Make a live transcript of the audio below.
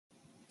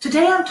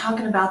Today I'm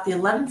talking about the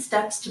 11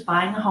 steps to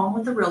buying a home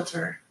with a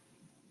realtor.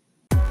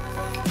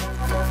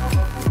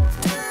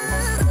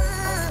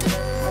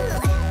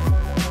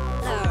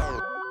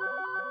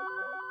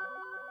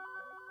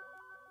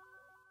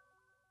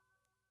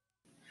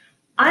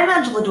 I'm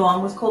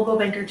MADHOMesUtah with Coldwell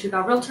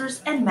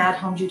Realtors and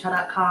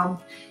MADHomesUtah.com.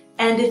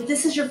 And if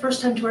this is your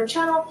first time to our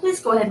channel, please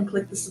go ahead and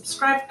click the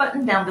subscribe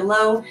button down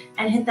below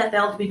and hit that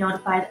bell to be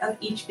notified of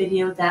each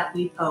video that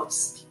we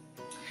post.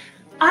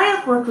 I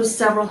have worked with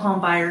several home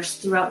buyers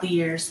throughout the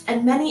years,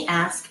 and many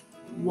ask,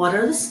 what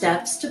are the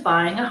steps to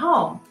buying a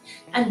home?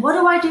 And what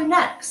do I do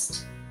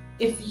next?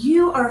 If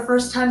you are a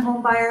first-time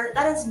home buyer,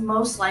 that is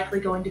most likely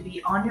going to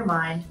be on your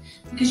mind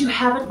because you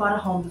haven't bought a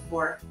home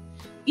before.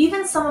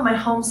 Even some of my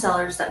home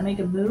sellers that make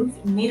a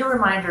move need a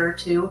reminder or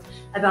two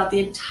about the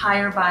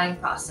entire buying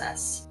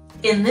process.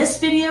 In this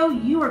video,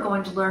 you are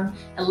going to learn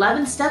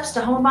 11 steps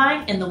to home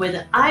buying in the way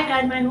that I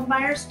guide my home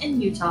buyers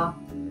in Utah.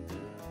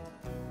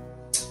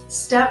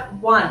 Step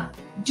 1,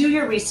 do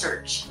your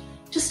research.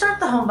 To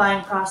start the home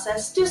buying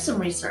process, do some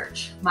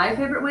research. My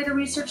favorite way to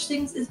research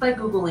things is by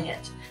Googling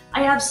it.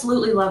 I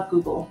absolutely love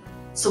Google.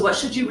 So what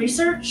should you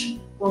research?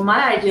 Well,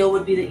 my ideal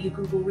would be that you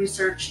Google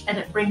research and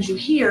it brings you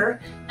here,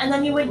 and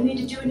then you wouldn't need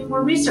to do any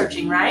more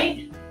researching,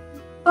 right?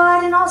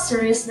 But in all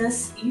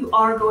seriousness, you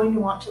are going to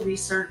want to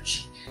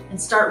research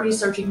and start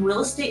researching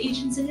real estate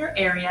agents in your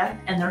area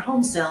and their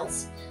home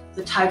sales,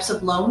 the types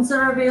of loans that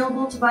are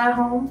available to buy a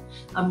home,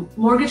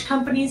 mortgage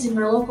companies in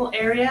your local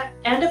area,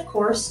 and of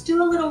course,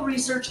 do a little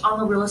research on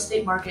the real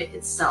estate market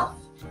itself.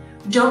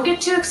 Don't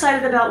get too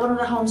excited about one of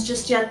the homes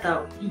just yet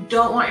though. You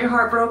don't want your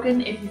heart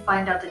broken if you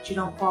find out that you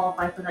don't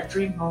qualify for that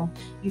dream home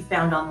you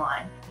found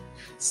online.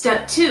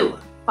 Step 2,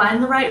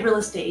 find the right real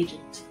estate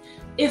agent.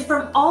 If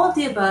from all of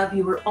the above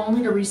you were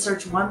only to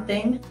research one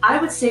thing, I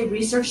would say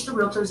research the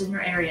realtors in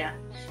your area.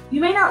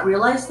 You may not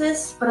realize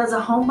this, but as a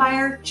home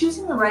buyer,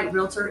 choosing the right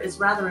realtor is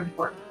rather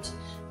important.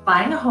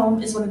 Buying a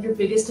home is one of your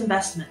biggest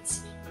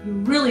investments. You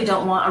really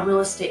don't want a real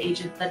estate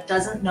agent that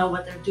doesn't know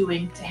what they're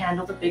doing to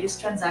handle the biggest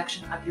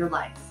transaction of your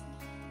life.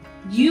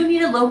 You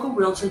need a local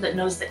realtor that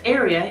knows the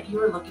area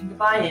you are looking to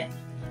buy in.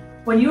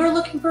 When you are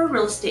looking for a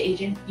real estate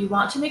agent, you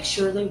want to make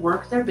sure they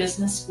work their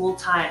business full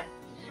time.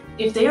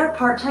 If they are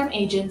part-time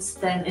agents,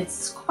 then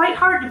it's quite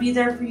hard to be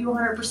there for you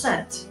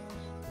 100%.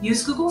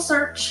 Use Google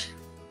search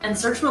and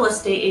search real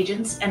estate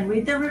agents and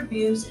read their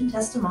reviews and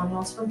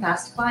testimonials from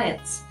past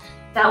clients.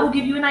 That will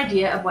give you an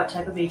idea of what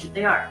type of agent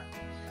they are.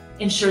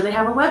 Ensure they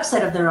have a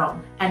website of their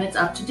own and it's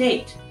up to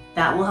date.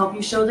 That will help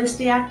you show they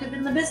stay active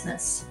in the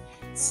business.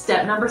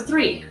 Step number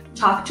 3,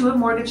 talk to a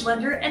mortgage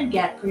lender and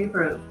get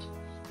pre-approved.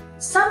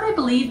 Some may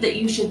believe that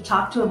you should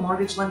talk to a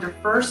mortgage lender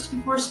first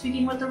before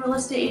speaking with a real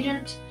estate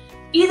agent.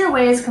 Either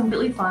way is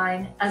completely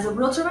fine. As a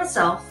realtor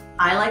myself,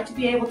 I like to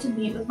be able to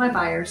meet with my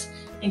buyers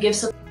and give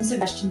some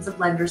suggestions of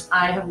lenders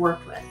I have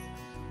worked with.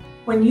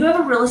 When you have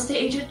a real estate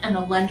agent and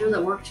a lender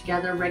that work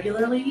together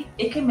regularly,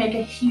 it can make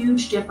a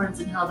huge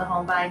difference in how the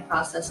home buying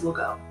process will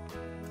go.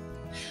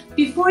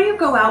 Before you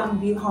go out and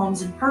view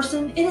homes in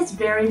person, it is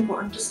very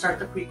important to start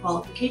the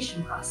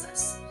pre-qualification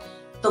process.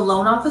 The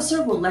loan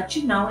officer will let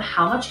you know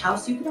how much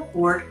house you can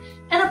afford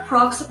and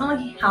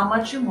approximately how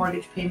much your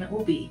mortgage payment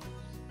will be.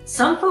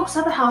 Some folks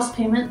have a house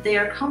payment they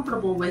are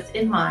comfortable with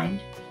in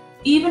mind,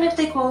 even if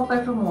they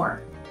qualify for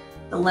more.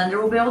 The lender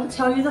will be able to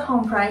tell you the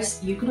home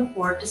price you can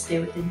afford to stay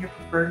within your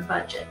preferred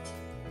budget.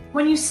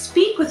 When you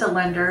speak with a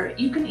lender,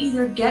 you can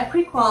either get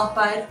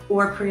pre-qualified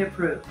or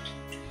pre-approved.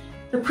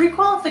 The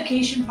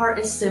pre-qualification part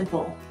is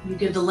simple. You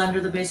give the lender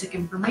the basic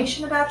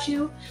information about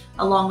you,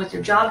 along with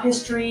your job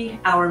history,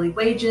 hourly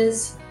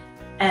wages,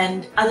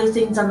 and other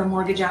things on the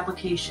mortgage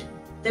application.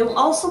 They will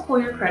also pull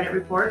your credit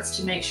reports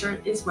to make sure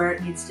it is where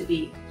it needs to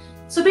be.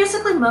 So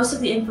basically, most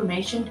of the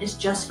information is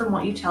just from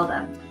what you tell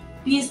them.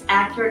 Be as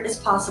accurate as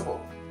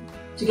possible.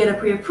 To get a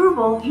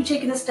pre-approval, you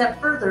take it a step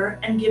further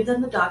and give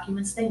them the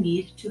documents they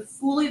need to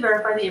fully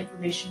verify the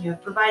information you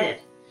have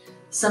provided.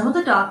 Some of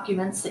the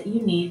documents that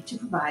you need to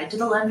provide to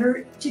the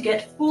lender to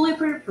get fully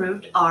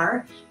pre-approved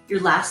are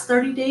your last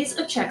 30 days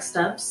of check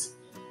stubs,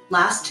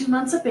 last 2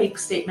 months of bank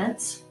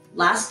statements,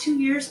 last 2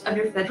 years of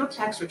your federal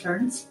tax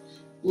returns,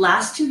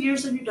 last 2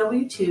 years of your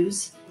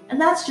W-2s, and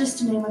that's just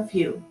to name a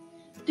few.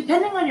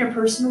 Depending on your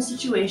personal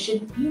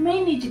situation, you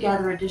may need to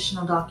gather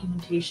additional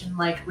documentation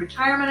like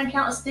retirement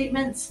account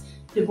statements,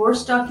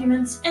 divorce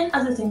documents, and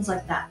other things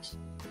like that.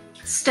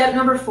 Step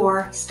number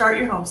 4, start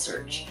your home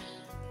search.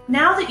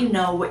 Now that you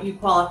know what you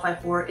qualify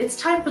for, it's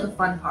time for the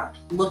fun part,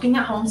 looking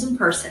at homes in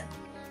person.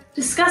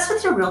 Discuss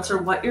with your realtor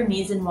what your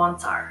needs and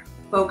wants are.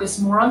 Focus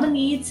more on the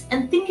needs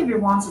and think of your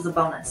wants as a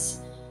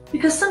bonus,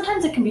 because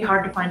sometimes it can be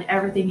hard to find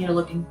everything you're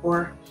looking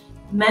for.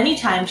 Many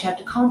times you have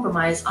to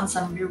compromise on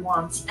some of your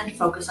wants and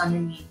focus on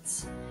your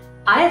needs.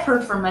 I have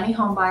heard from many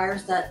home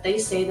buyers that they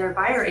say their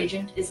buyer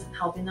agent isn't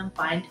helping them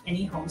find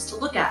any homes to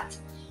look at.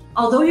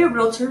 Although your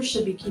realtor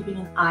should be keeping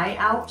an eye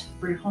out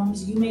for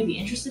homes you may be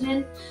interested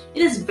in,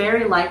 it is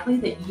very likely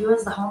that you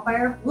as the home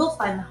buyer will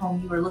find the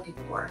home you are looking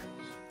for.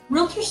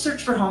 Realtors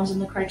search for homes in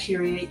the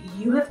criteria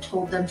you have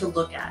told them to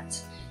look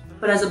at.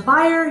 But as a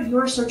buyer,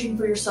 you're searching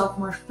for yourself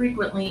more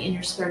frequently in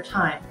your spare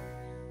time.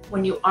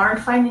 When you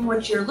aren't finding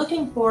what you're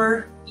looking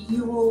for,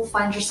 you will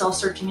find yourself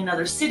searching in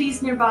other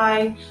cities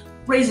nearby,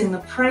 raising the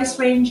price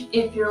range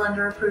if your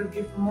lender approved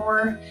you for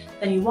more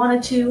than you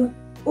wanted to,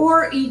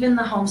 or even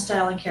the home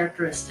style and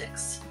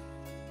characteristics.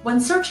 When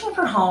searching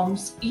for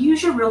homes,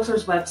 use your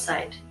Realtor's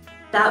website.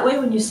 That way,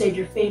 when you save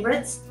your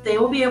favorites, they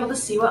will be able to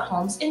see what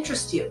homes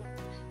interest you.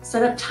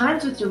 Set up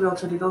times with your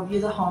Realtor to go view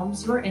the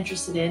homes you are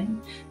interested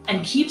in,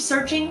 and keep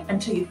searching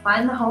until you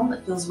find the home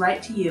that feels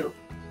right to you.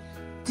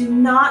 Do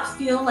not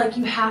feel like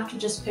you have to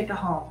just pick a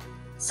home.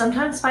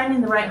 Sometimes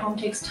finding the right home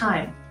takes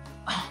time.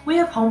 We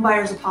have home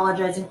buyers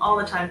apologizing all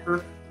the time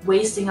for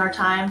wasting our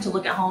time to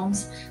look at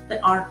homes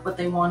that aren't what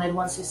they wanted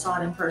once they saw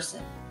it in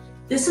person.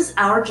 This is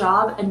our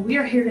job, and we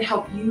are here to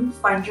help you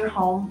find your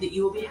home that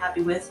you will be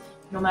happy with,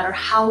 no matter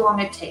how long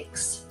it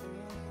takes.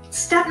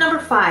 Step number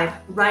 5,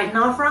 write an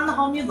offer on the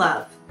home you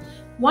love.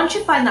 Once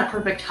you find that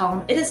perfect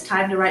home, it is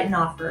time to write an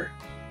offer.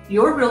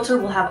 Your Realtor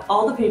will have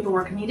all the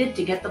paperwork needed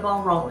to get the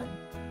ball rolling.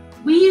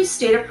 We use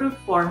state-approved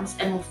forms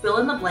and will fill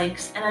in the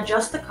blanks and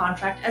adjust the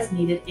contract as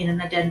needed in an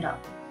addendum.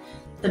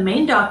 The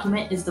main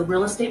document is the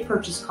real estate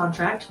purchase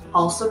contract,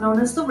 also known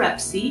as the rep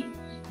sheet.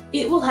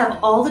 It will have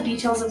all the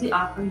details of the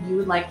offer you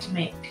would like to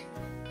make.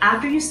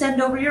 After you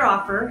send over your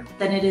offer,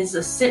 then it is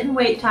a sit and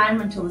wait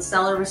time until the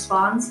seller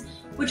responds,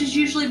 which is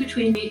usually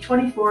between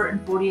 24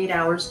 and 48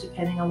 hours,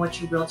 depending on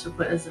what your Realtor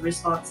put as the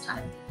response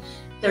time.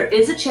 There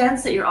is a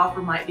chance that your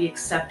offer might be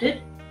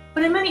accepted,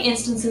 but in many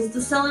instances,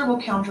 the seller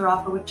will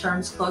counteroffer with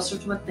terms closer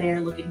to what they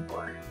are looking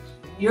for.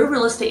 Your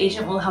real estate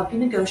agent will help you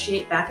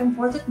negotiate back and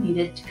forth if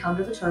needed to come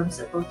to the terms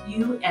that both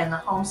you and the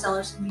home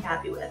sellers can be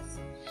happy with.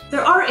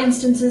 There are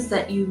instances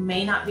that you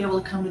may not be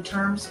able to come to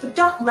terms, but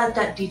don't let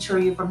that deter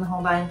you from the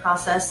home buying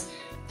process.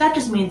 That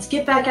just means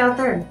get back out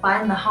there and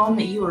find the home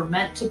that you were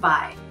meant to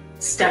buy.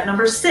 Step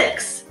number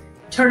 6,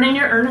 turn in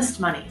your earnest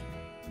money.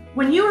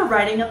 When you are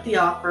writing up the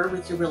offer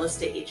with your real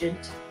estate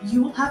agent,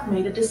 you will have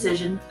made a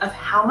decision of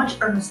how much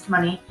earnest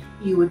money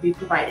you would be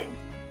providing.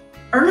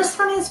 Earnest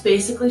money is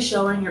basically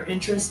showing your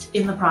interest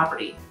in the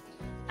property.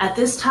 At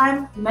this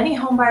time, many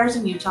home buyers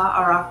in Utah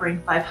are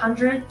offering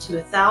 $500 to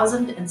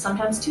 $1,000 and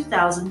sometimes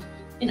 $2,000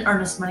 in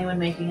earnest money when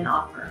making an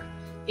offer.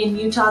 In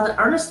Utah, the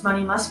earnest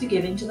money must be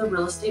given to the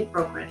real estate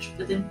brokerage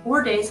within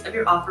 4 days of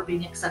your offer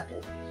being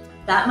accepted.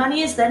 That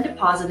money is then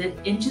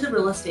deposited into the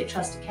real estate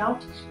trust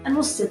account and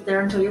will sit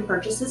there until your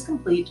purchase is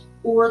complete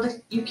or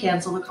you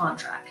cancel the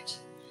contract.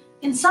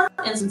 In some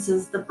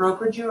instances, the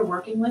brokerage you are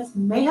working with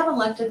may have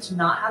elected to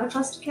not have a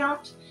trust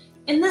account.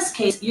 In this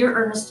case, your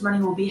earnest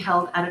money will be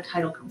held at a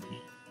title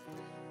company.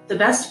 The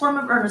best form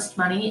of earnest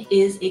money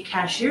is a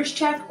cashier's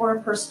check or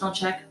a personal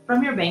check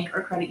from your bank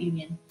or credit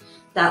union.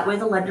 That way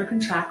the lender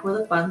can track where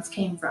the funds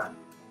came from.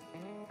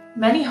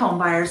 Many home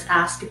buyers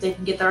ask if they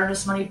can get their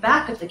earnest money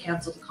back if they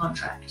cancel the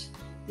contract.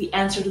 The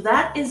answer to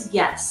that is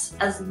yes.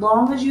 As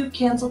long as you've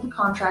canceled the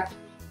contract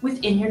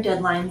within your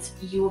deadlines,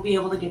 you will be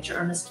able to get your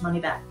earnest money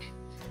back.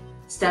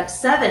 Step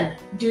 7,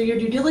 do your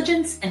due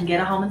diligence and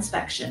get a home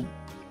inspection.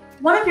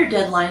 One of your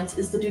deadlines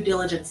is the due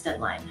diligence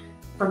deadline.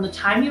 From the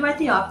time you write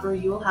the offer,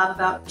 you will have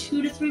about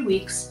 2 to 3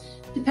 weeks,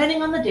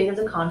 depending on the date of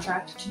the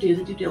contract, to do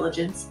the due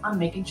diligence on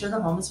making sure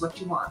the home is what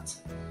you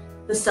want.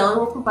 The seller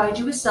will provide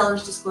you with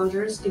seller's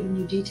disclosures, giving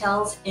you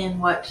details in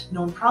what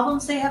known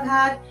problems they have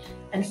had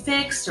and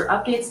fixed or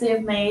updates they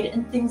have made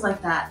and things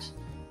like that.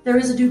 There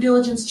is a due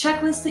diligence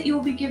checklist that you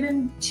will be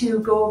given to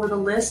go over the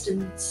list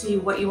and see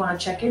what you want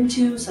to check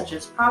into, such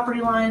as property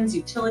lines,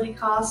 utility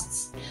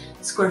costs,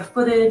 square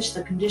footage,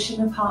 the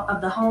condition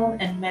of the home,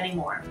 and many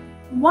more.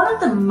 One of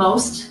the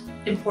most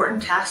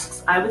important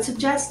tasks I would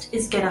suggest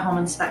is get a home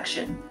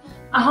inspection.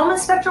 A home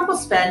inspector will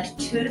spend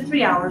 2 to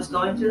 3 hours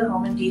going through the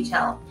home in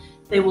detail.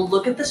 They will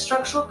look at the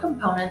structural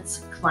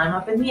components, climb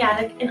up in the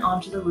attic and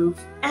onto the roof,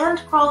 and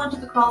crawl into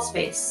the crawl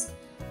space.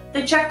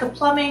 They check the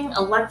plumbing,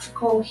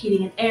 electrical,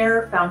 heating and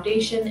air,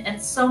 foundation,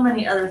 and so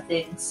many other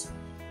things.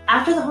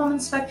 After the home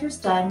inspector is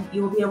done,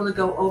 you will be able to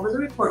go over the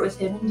report with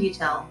him in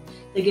detail.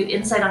 They give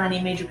insight on any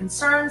major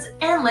concerns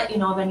and let you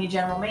know of any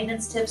general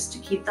maintenance tips to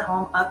keep the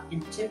home up in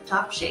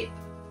tip-top shape.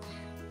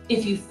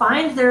 If you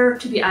find there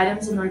to be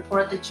items in the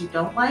report that you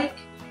don't like,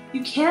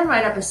 you can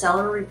write up a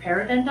seller repair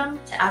addendum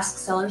to ask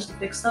sellers to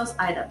fix those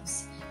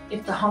items.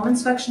 If the home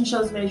inspection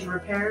shows major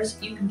repairs,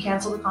 you can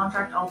cancel the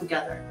contract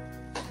altogether.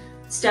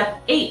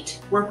 Step 8,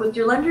 work with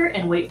your lender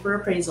and wait for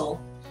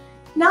appraisal.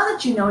 Now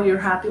that you know you're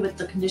happy with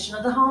the condition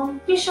of the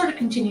home, be sure to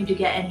continue to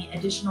get any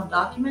additional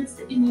documents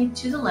that you need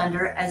to the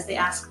lender as they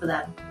ask for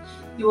them.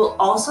 You will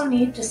also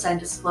need to send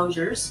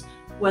disclosures,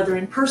 whether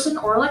in person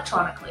or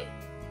electronically.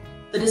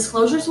 The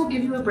disclosures will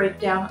give you a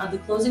breakdown of the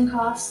closing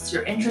costs,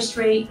 your interest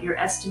rate, your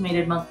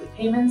estimated monthly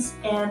payments,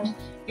 and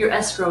your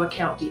escrow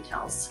account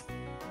details.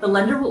 The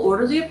lender will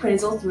order the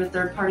appraisal through a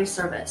third-party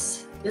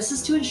service. This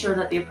is to ensure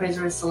that the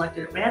appraiser is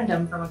selected at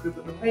random from a group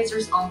of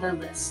appraisers on their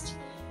list.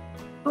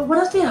 But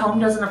what if the home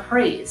doesn't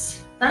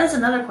appraise? That is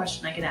another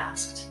question I get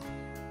asked.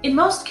 In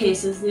most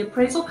cases, the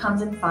appraisal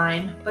comes in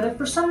fine, but if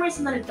for some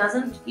reason that it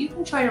doesn't, you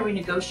can try to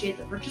renegotiate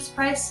the purchase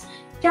price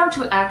down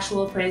to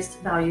actual appraised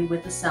value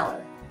with the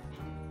seller.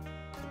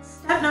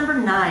 Step number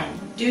 9,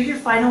 do your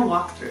final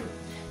walkthrough.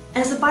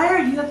 As a buyer,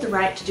 you have the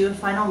right to do a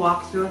final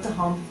walkthrough of the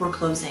home before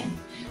closing.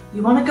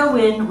 You want to go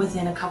in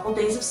within a couple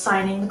days of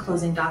signing the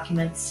closing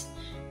documents.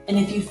 And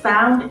if you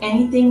found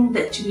anything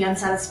that to be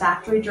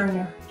unsatisfactory during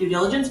your due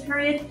diligence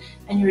period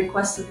and you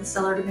requested the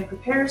seller to make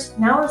repairs,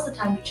 now is the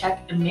time to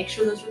check and make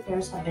sure those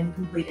repairs have been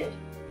completed.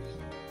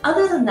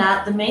 Other than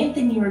that, the main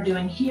thing you are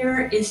doing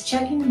here is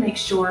checking to make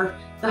sure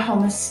the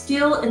home is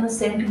still in the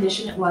same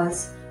condition it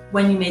was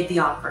when you made the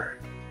offer.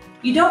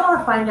 You don't want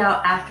to find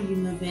out after you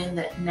move in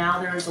that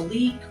now there is a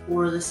leak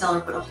or the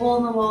seller put a hole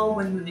in the wall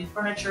when moving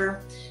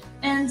furniture.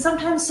 And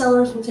sometimes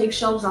sellers will take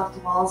shelves off the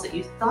walls that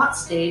you thought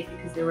stayed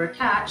because they were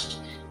attached,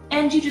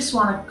 and you just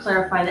want to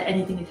clarify that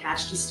anything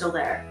attached is still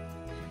there.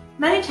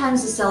 Many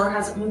times the seller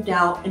hasn't moved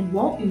out and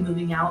won't be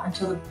moving out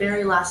until the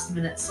very last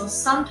minute, so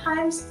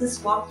sometimes this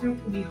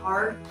walkthrough can be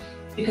hard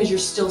because you're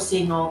still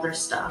seeing all their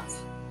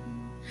stuff.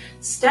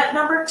 Step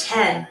number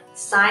 10,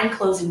 sign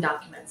closing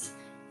documents.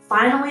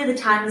 Finally, the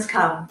time has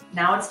come.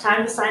 Now it's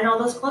time to sign all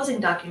those closing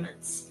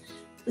documents.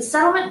 The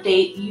settlement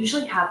date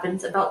usually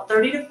happens about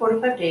 30 to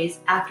 45 days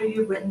after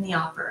you've written the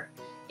offer.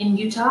 In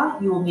Utah,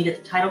 you will meet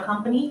at the title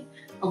company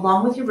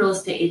along with your real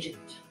estate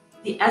agent.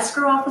 The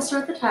escrow officer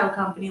at the title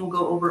company will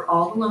go over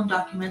all the loan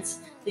documents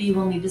that you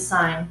will need to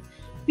sign.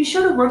 Be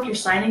sure to work your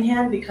signing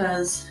hand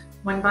because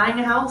when buying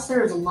a house,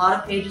 there is a lot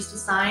of pages to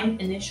sign,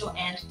 initial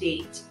and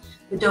date.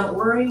 But don't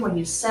worry, when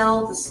you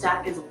sell, the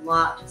stack is a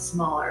lot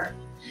smaller.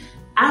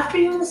 After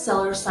you and the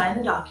seller sign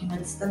the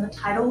documents, then the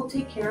title will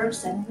take care of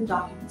sending the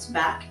documents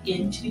back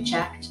in to be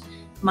checked.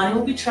 Money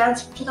will be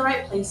transferred to the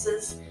right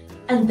places,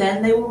 and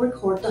then they will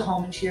record the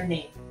home into your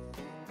name.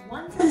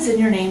 Once it is in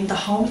your name, the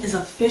home is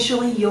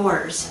officially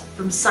yours.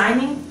 From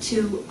signing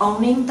to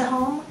owning the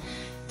home,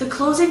 the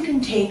closing can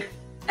take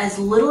as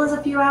little as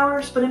a few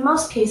hours, but in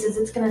most cases,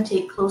 it's going to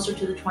take closer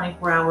to the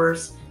 24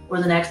 hours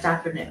or the next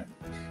afternoon.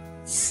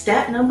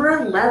 Step number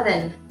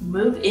 11,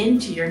 move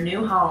into your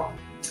new home.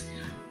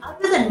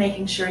 Other than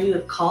making sure you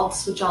have called to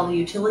switch all the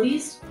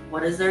utilities,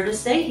 what is there to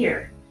say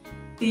here?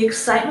 The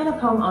excitement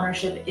of home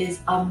ownership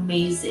is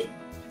amazing.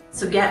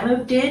 So get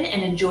moved in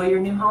and enjoy your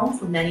new home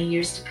for many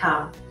years to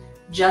come.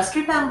 Just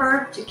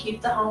remember to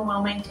keep the home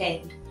well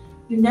maintained.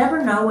 You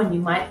never know when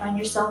you might find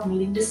yourself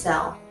needing to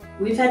sell.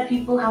 We've had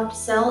people have to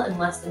sell in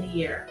less than a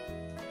year.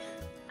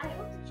 I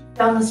hope that you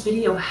found this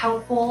video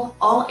helpful.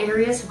 All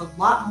areas have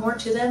a lot more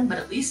to them, but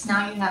at least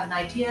now you have an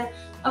idea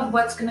of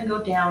what's going to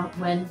go down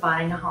when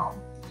buying a home.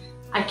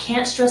 I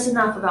can't stress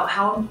enough about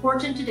how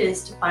important it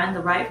is to find the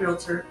right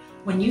realtor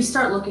when you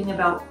start looking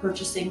about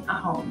purchasing a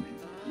home.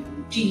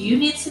 Do you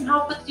need some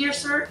help with your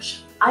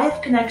search? I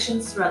have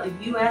connections throughout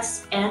the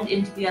US and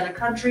into the other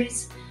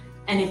countries.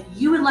 And if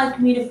you would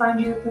like me to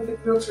find you the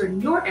perfect realtor in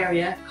your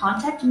area,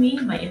 contact me.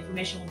 My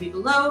information will be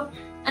below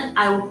and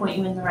I will point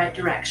you in the right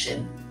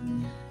direction.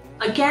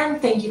 Again,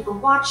 thank you for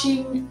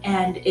watching.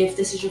 And if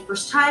this is your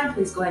first time,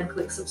 please go ahead and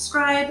click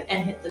subscribe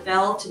and hit the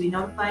bell to be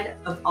notified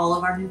of all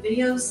of our new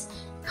videos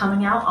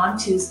coming out on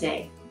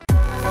Tuesday.